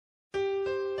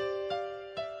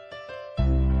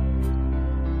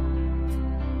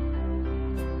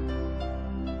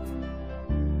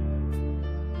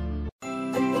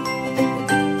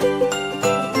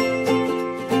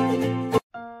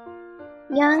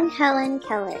Young Helen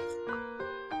Keller.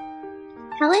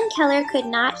 Helen Keller could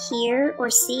not hear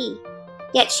or see,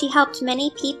 yet she helped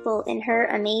many people in her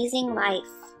amazing life.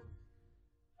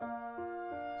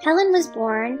 Helen was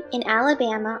born in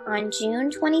Alabama on June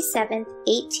 27,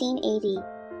 1880.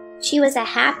 She was a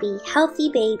happy, healthy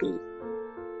baby.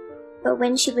 But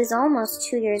when she was almost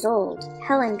 2 years old,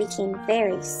 Helen became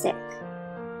very sick.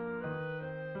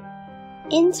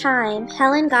 In time,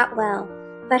 Helen got well,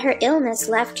 but her illness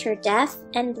left her deaf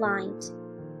and blind.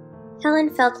 Helen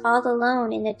felt all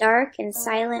alone in a dark and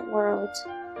silent world.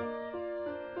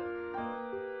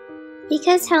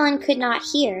 Because Helen could not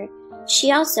hear,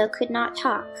 she also could not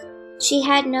talk. She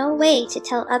had no way to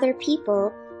tell other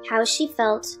people how she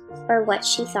felt or what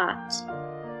she thought.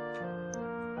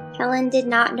 Helen did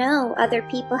not know other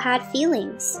people had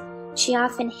feelings. She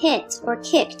often hit or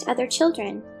kicked other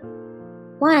children.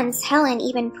 Once, Helen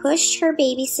even pushed her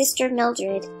baby sister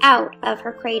Mildred out of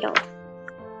her cradle.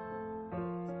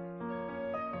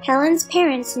 Helen's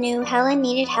parents knew Helen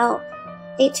needed help.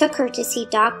 They took her to see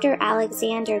Dr.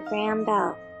 Alexander Graham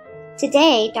Bell.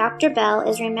 Today, Dr. Bell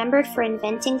is remembered for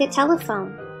inventing the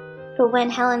telephone. But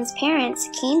when Helen's parents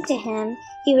came to him,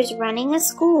 he was running a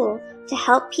school to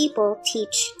help people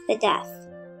teach the deaf.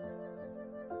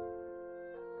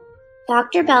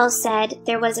 Dr. Bell said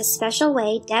there was a special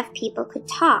way deaf people could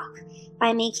talk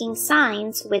by making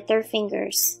signs with their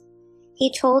fingers.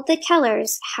 He told the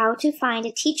Kellers how to find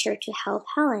a teacher to help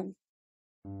Helen.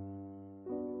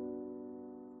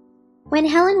 When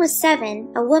Helen was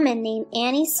 7, a woman named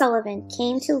Annie Sullivan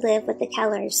came to live with the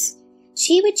Kellers.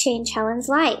 She would change Helen's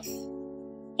life.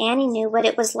 Annie knew what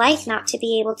it was like not to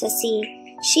be able to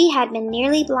see. She had been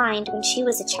nearly blind when she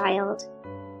was a child.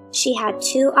 She had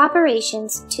 2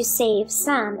 operations to save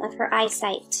some of her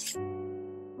eyesight.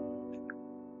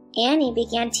 Annie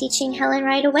began teaching Helen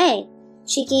right away.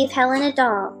 She gave Helen a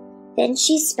doll. Then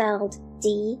she spelled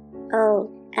D-O-L-L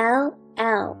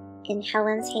in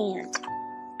Helen's hand.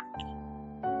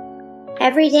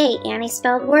 Every day, Annie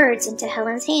spelled words into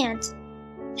Helen's hand.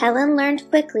 Helen learned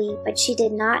quickly, but she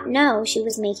did not know she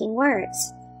was making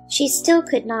words. She still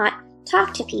could not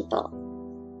talk to people.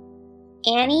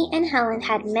 Annie and Helen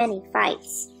had many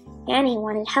fights. Annie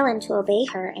wanted Helen to obey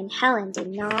her, and Helen did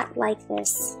not like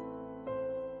this.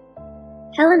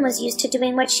 Helen was used to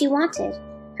doing what she wanted.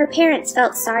 Her parents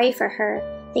felt sorry for her.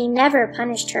 They never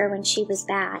punished her when she was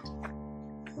bad.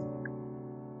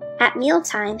 At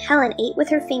mealtime, Helen ate with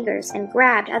her fingers and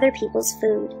grabbed other people's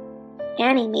food.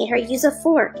 Annie made her use a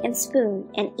fork and spoon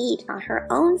and eat on her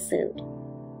own food.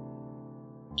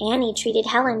 Annie treated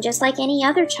Helen just like any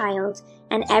other child,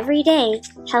 and every day,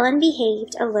 Helen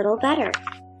behaved a little better.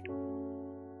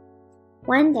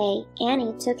 One day,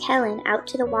 Annie took Helen out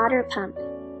to the water pump.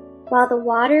 While the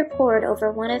water poured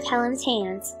over one of Helen's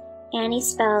hands, Annie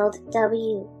spelled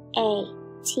W-A-T-E-R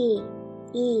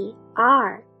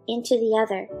into the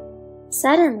other.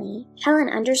 Suddenly, Helen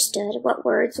understood what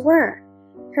words were.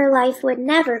 Her life would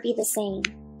never be the same.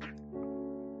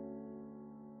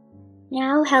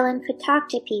 Now Helen could talk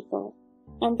to people,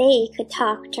 and they could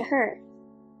talk to her.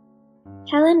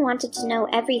 Helen wanted to know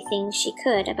everything she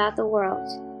could about the world.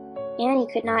 Annie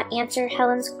could not answer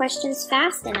Helen's questions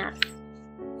fast enough.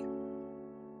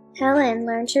 Helen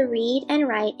learned to read and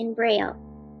write in Braille.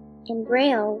 In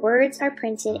Braille, words are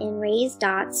printed in raised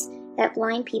dots that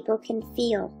blind people can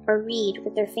feel or read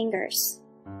with their fingers.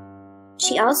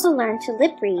 She also learned to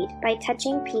lip read by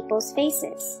touching people's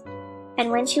faces. And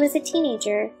when she was a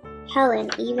teenager, Helen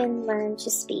even learned to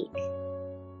speak.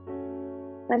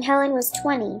 When Helen was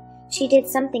 20, she did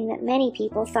something that many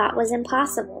people thought was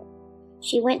impossible.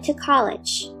 She went to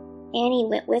college. Annie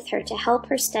went with her to help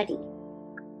her study.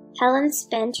 Helen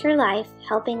spent her life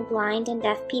helping blind and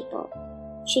deaf people.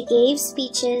 She gave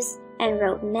speeches and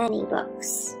wrote many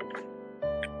books.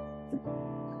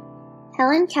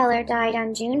 Helen Keller died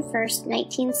on June 1,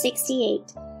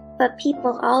 1968, but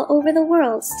people all over the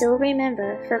world still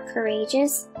remember her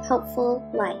courageous, helpful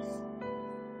life.